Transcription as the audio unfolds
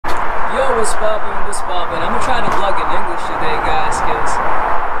poppin'? I'm gonna try to vlog in English today, guys, because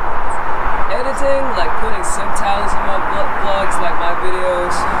editing, like putting subtitles in my vlogs, like my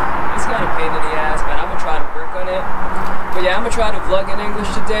videos, it's kind of a pain in the ass, but I'm gonna try to work on it. But yeah, I'm gonna try to vlog in English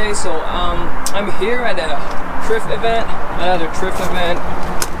today. So I'm here at a Thrift event, another Thrift event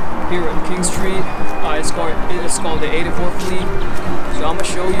here on King Street. It's called the 84 FLEA. So I'm gonna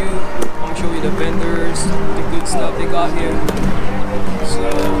show you the vendors, the good stuff they got here. So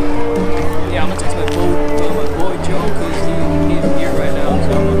yeah, I'm gonna text my boy Joe, because he's here right now.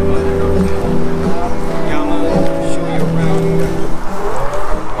 So I'm gonna show you around.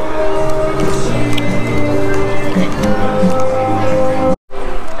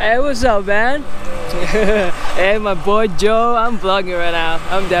 Hey, what's up, man? Hey, my boy Joe. I'm vlogging right now.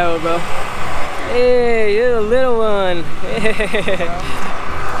 I'm down, bro. Hey, you're the little one. Hey.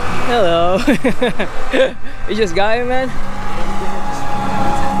 Hello. You just got here, man?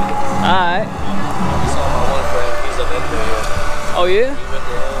 Alright. I saw my one friend. He's a vendor here. Oh, yeah? He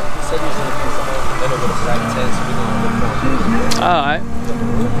said he was going to be someone in the middle with a stack of 10, so we're going to look for him. Alright.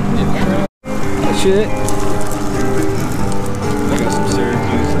 That shit. I got some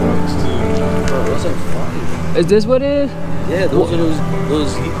Syracuse dogs too. Bro, those are fire. Is this what it is? Yeah, those are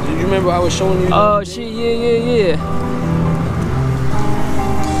those. Do you remember I was showing you? Oh shit, yeah.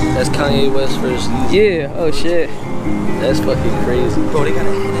 That's Kanye West first season. Yeah, oh shit. That's fucking crazy. Bro, they got a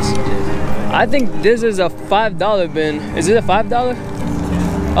Hennessy jersey. I think this is a $5 bin. Is it a $5?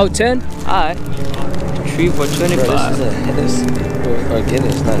 Oh, 10? Alright. 3 for 25. Bro, this is a Hennessy. Or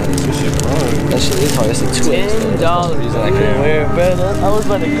Guinness, not Hennessy. That shit is hard. That's a 2X. $10. I couldn't wear it, bro. I was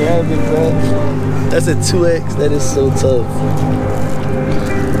about to grab it, bro. That's a 2X. That is so tough.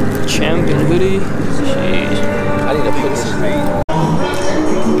 Champion hoodie. Jeez. I need to put this in.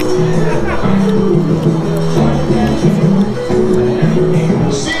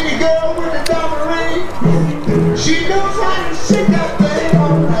 See the girl with the diamond ring? She knows how to shake that thing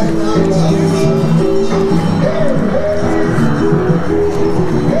all right now.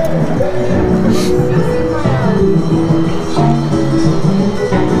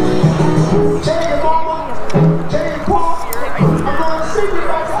 Tell your mama, tell your pop, I'm gonna sing you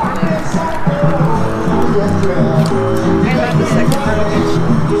back on the inside. I love the second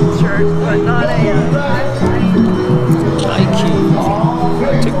shirt, but not a Nike.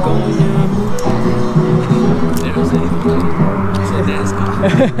 To go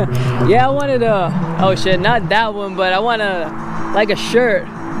Yeah, I wanted a. Oh shit, not that one, but I want like a shirt.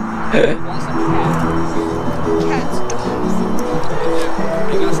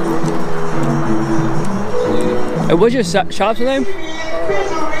 Hey, what's your shop's name?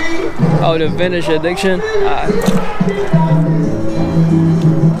 Oh, the Vintage Addiction.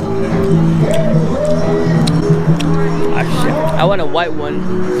 I want a white one.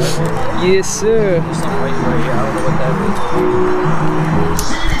 Yes, sir. There's some right here. I don't know what that is.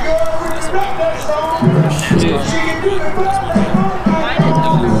 Shit.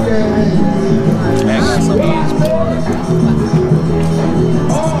 I got some of these.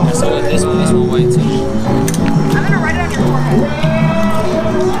 So this one white too. I'm gonna write it on your forehead.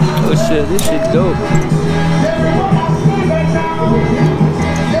 Oh shit, this shit dope.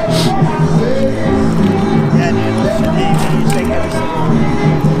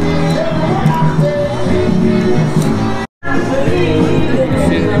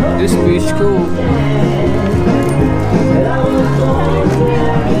 This beach cool.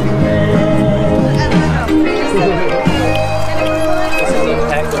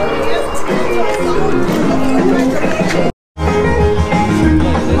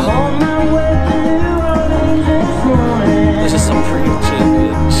 This is some pretty shit,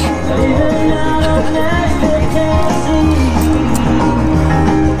 bitch.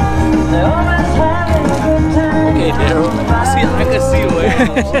 Okay, Daryl. See, I can see where.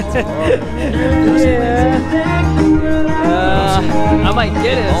 Yeah. I might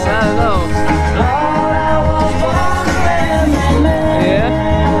get it. I don't know. Yeah.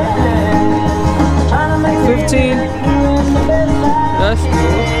 15. That's cool.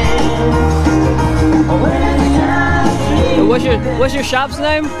 What's your shop's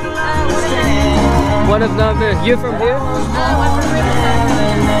name? One of them. You're from here?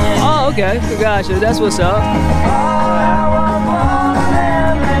 Oh, okay. Gotcha. That's what's up.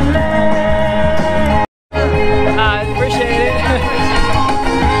 I appreciate it.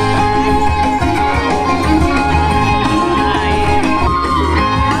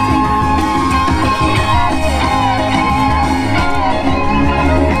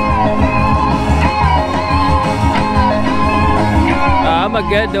 I'm gonna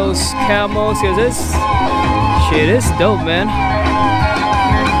get those camels because it's dope, man.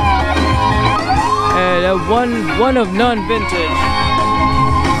 Yeah, one of none vintage.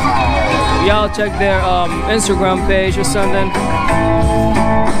 Y'all check their Instagram page or something.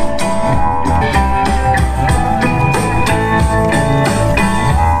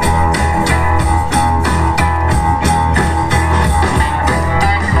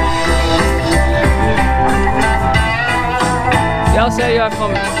 Y'all say you're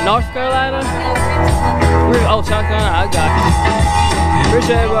from North Carolina? Oh, South Carolina, I got you.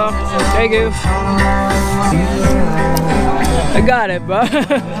 Appreciate it, bro. Thank you. I got it, bro.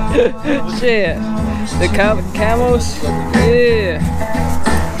 Shit. The camos? Yeah.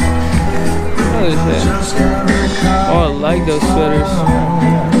 Oh, shit. Oh, I like those sweaters.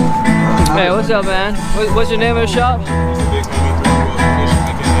 Hey, what's up, man? What's your name of the shop?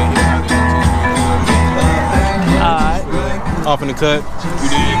 Alright. Off in the cut.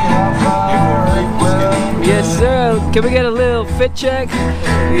 Yes, sir. Can we get a little fit check?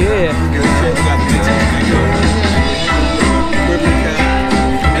 Yeah.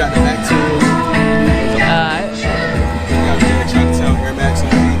 Alright.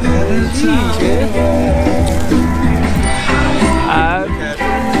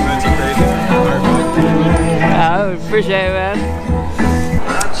 I appreciate it, man.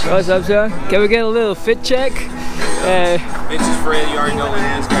 What's up, sir? Can we get a little fit check? Vintage Fred, you already know what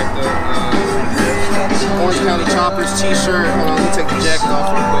it is. Got the Orange County Choppers t-shirt. Hold on, let me take the jacket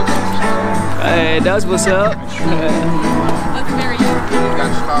off real quick. Hey, that's what's up. That's very You got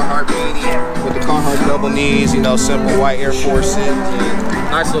the Carhartt beanie with the Carhartt double knees, you know, simple white Air Force it.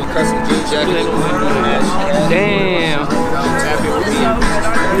 Nice little custom jean jacket. Damn. Tap in with me. A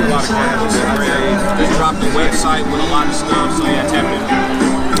lot of cannabis. Just dropped the website with a lot of stuff, so yeah, tap in.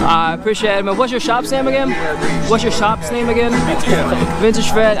 I appreciate it, man. What's your shop's name again? What's your shop's name again?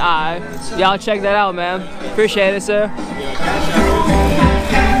 Vintage Fred. Y'all check that out, man. Appreciate it, sir.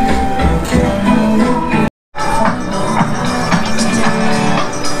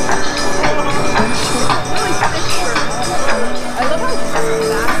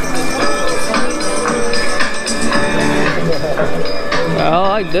 I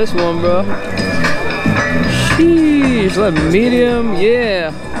like this one, bro. Sheesh, like medium,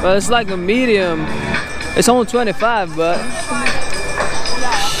 yeah. But it's like a medium. It's only 25, but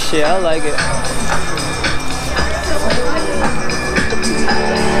shit, I like it.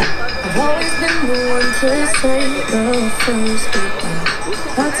 I've always been the one to say the first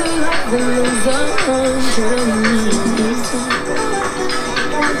goodbye. Got to love and lose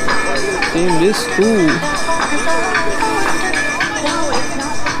 100. Damn, this cool.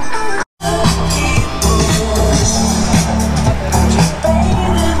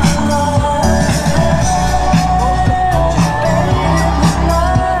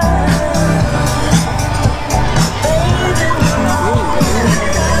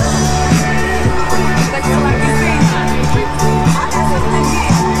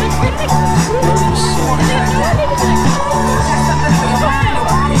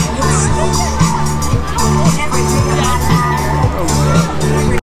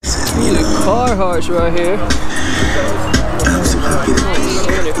 Carhartts right here.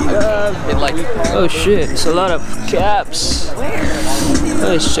 Oh shit, it's a lot of caps.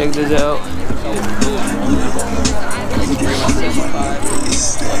 Let's check this out.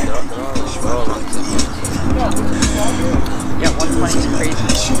 Yeah, 120 is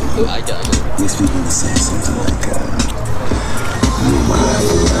crazy. I got it. Makes me want to say something like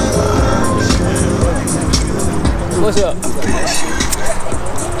What's up?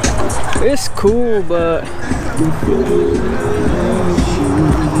 It's cool, but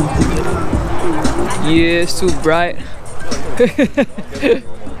yeah, it's too bright. Hey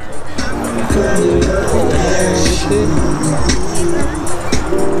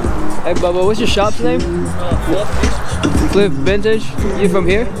Bubba, what's your shop's name? Cliff Vintage. You from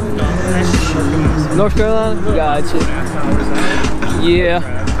here? North Carolina? Gotcha. Yeah.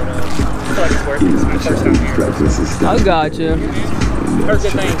 I gotcha.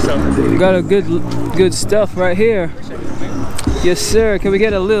 Got a good stuff right here. Yes sir. Can we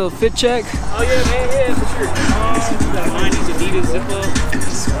get a little fit check? Oh yeah, man, yeah, for sure. Got a 90s Adidas zip-up.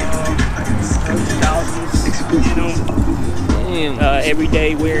 2000s, you know. Damn.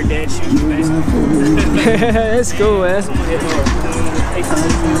 Everyday wear dad shoes, man. That's cool, man.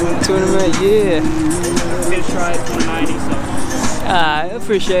 Tournament, yeah. Gonna try it for 90, so. I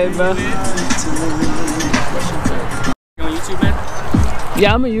appreciate it, bro. You on YouTube, man?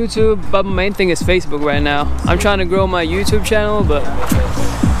 Yeah, I'm on YouTube, but my main thing is Facebook right now. I'm trying to grow my YouTube channel, but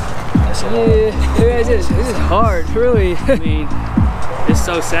yeah, it's just hard, really. I mean, it's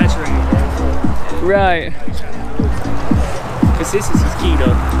so saturated, bro. Right. Consistency is key,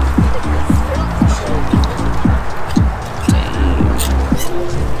 though.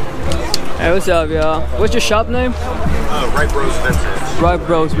 Hey, what's up, y'all? What's your shop name? Right Bros Vintage. Right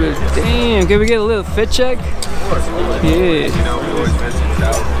Bros Vintage. Damn, can we get a little fit check? Of course. Yeah. You know, we always vintage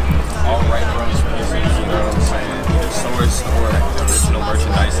out. All Right Bros pieces, you know what I'm saying? Either sourced or original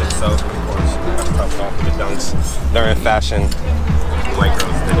merchandise itself, of course. That's tough off the dunks. During fashion, White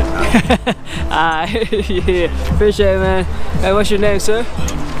Bros Vintage out. Alright, yeah. Appreciate it, man. Hey, what's your name, sir?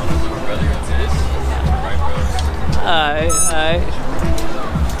 Alright, alright.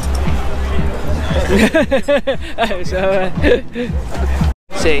 So,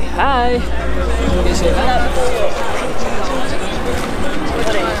 say hi. You say hi.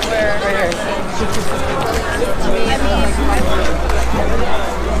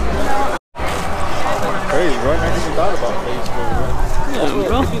 Crazy, bro. I never even thought about Facebook, bro. Yeah,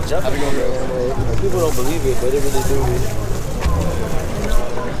 bro. People don't believe it, but they really do.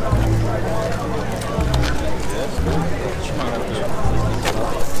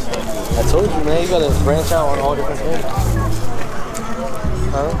 I told you, man, you gotta branch out on all different things.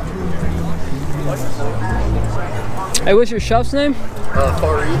 Huh? Hey, what's your shop's name?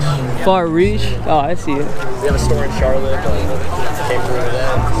 Far Reach. Far Reach. Oh, I see it. We have a store in Charlotte, but came through with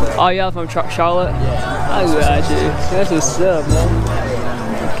that. Oh, y'all from Charlotte? Yeah. I got you. That's what's up,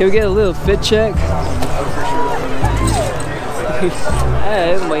 man. Can we get a little fit check?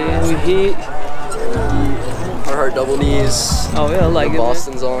 Hey, Miami Heat. I heard double knees. Oh, yeah, I like it.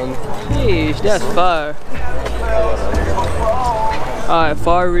 Boston's on. Yeesh, that's fire. Alright,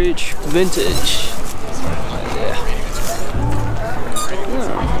 Far Reach Vintage.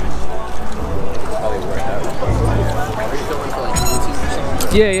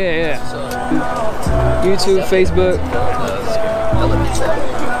 Yeah. YouTube, Facebook.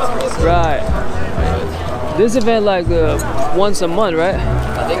 Right. This event like once a month, right?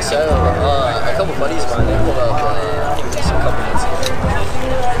 I think so. A couple buddies of mine, they pulled up I think just a couple months ago.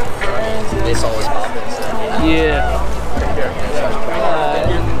 They saw us popping. So. Yeah.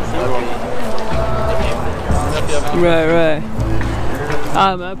 Right.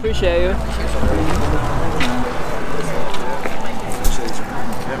 Alright, man, I appreciate you.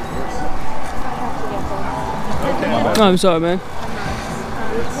 Oh, I'm sorry, man.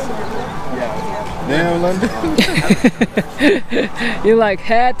 Damn, London. You like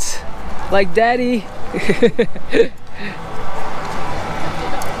hats? Like daddy?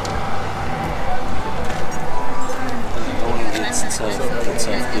 It's tough.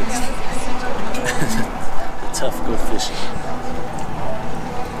 The tough go fishing.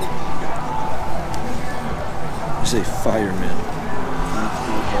 You say fireman.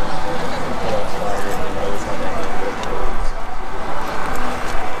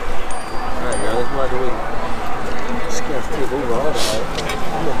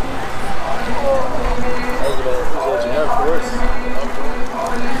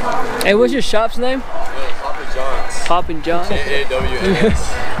 Hey, what's your shop's name? Papa John's. Papa John's.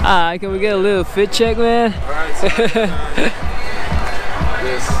 J-A-W-N-S. Alright, can we get a little fit check, man? Alright, so yes,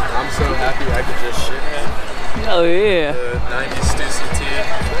 I'm so happy I could just shit at Oh yeah. the 90s Stussy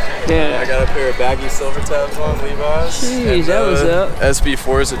tee. Yeah. I got a pair of baggy silver tabs on, Levi's. Jeez, that was up.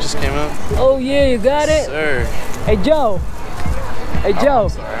 SB4s that just came out. Oh yeah, you got it? Sir. Hey Joe. Hey Joe.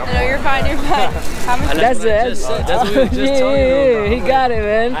 No, you're fine. How much? That's it. That's what we were just telling you Yeah, he got it,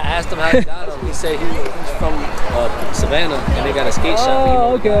 man. I asked him how he got him. He said he's from Savannah and they got a skate shop.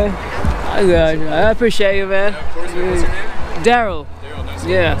 Oh, okay. I got you. I appreciate you, man. Daryl.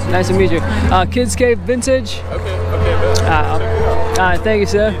 Yeah, nice to meet you. Kids Cave Vintage. Okay, man. Alright, thank you,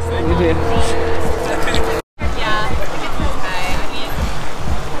 sir.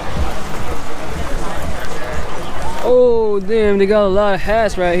 Oh, damn, they got a lot of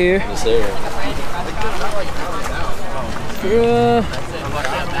hats right here. Yes, sir. Yeah.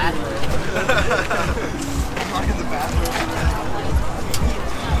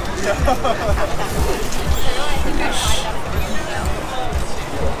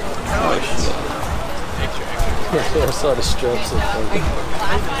 I saw the strips.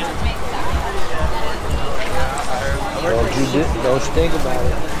 Don't you think about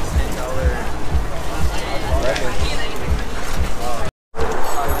it.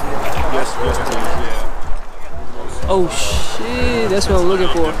 Yes, please, yeah. Oh shit, that's what I'm looking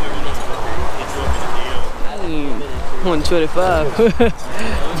for. Damn, 125.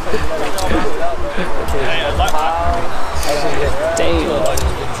 Damn.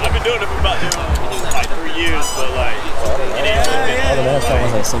 I've been doing it for about like 3 years, but like it ain't so good. The last time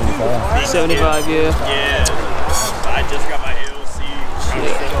was like 75. 75, yeah. Yeah. I just got my LC.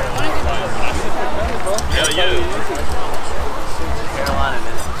 Hell yeah. Carolina,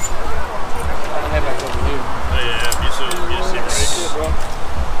 man. Oh yeah, you should, right?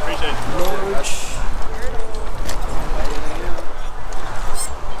 Appreciate it.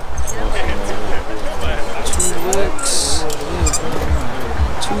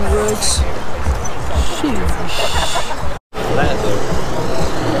 bucks. Sheesh.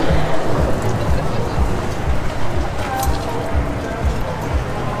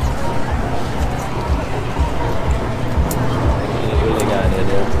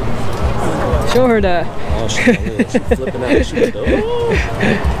 Show her that. Oh, she's flipping out. She's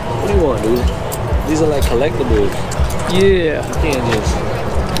what do you want, dude? These are like collectibles. Yeah. You can't just.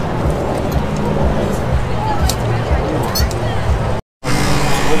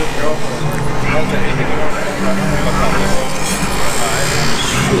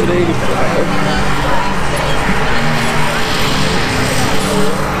 Shit,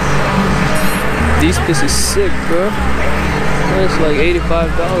 85. These pieces is sick, bro. That's like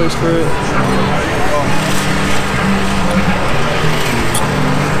 $85 for it.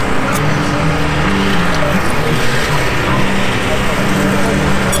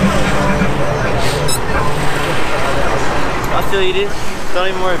 I feel you, dude. Don't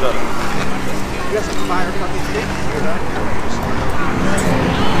even worry about it. You got some fire fucking sticks?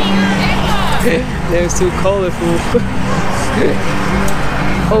 They're too colorful.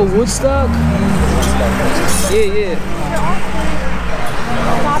 Oh, Woodstock? Yeah.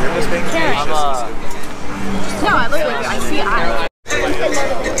 No, I look like you. I see eyes.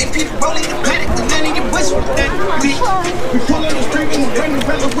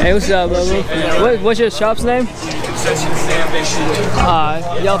 Hey, what's up, brother? What's your shop's name?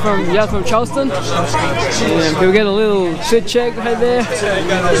 Y'all from Charleston? Yeah, can we get a little fit check right there?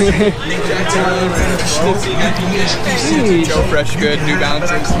 Joe Fresh Good, New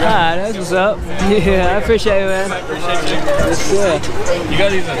Balances. That's what's up. Yeah, I appreciate it, man. Yes, You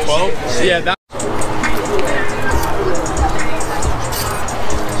got these at 12? Yeah, that.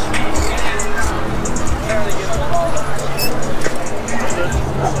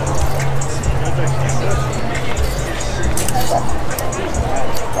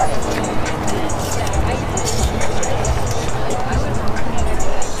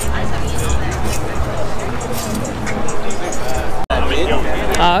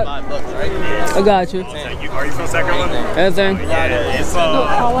 I got you. Are you from the second one? Everything.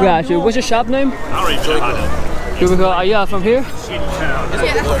 Got you. What's your shop name? I don't even know how to. Are you from here?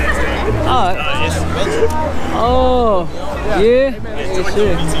 Alright. Oh, yeah?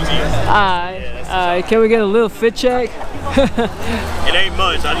 Alright, can we get a little fit check? It ain't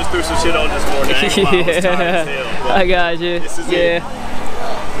much. I just threw some shit on this morning. Yeah, I got you. Yeah.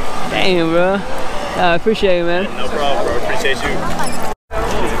 Damn, bro. I appreciate it, man. No problem, bro. Appreciate you.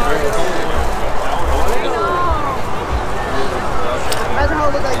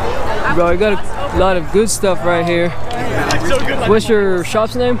 Bro, you got a lot of good stuff right here. What's your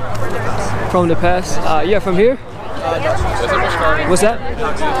shop's name? From the past? Yeah, from here? What's that?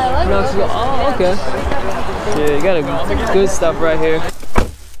 Oh, okay. Yeah, you got a good stuff right here.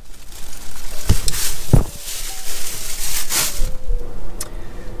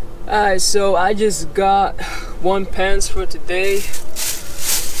 Alright, so I just got one pants for today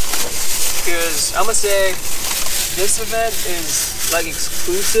because I'm gonna say this event is like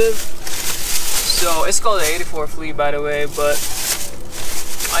exclusive. So it's called the 84 FLEA, by the way, but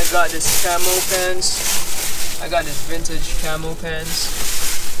I got this camo pants. I got this vintage camo pants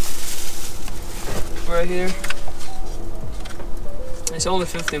right here. It's only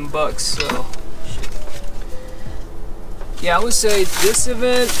 15 bucks, so yeah, I would say this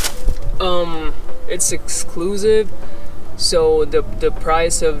event, it's exclusive. So the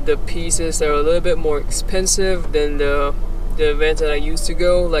price of the pieces are a little bit more expensive than the events that I used to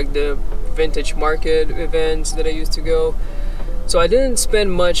go, like the vintage market events that I used to go. So I didn't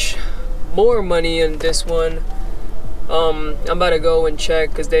spend much more money on this one. I'm about to go and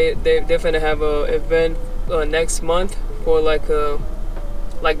check because they're gonna have a event next month for like the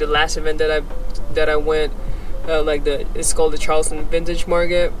last event that I went, it's called the Charleston Vintage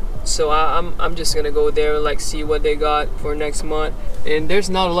Market. So I'm just gonna go there and like see what they got for next month. And there's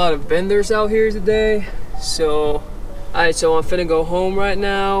not a lot of vendors out here today, so alright, so I'm finna go home right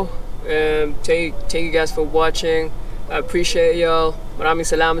now. Thank you guys for watching. I appreciate y'all. Maraming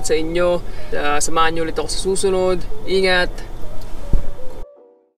salamat sa inyo. Samahan nyo ulit ako sa susunod. Ingat.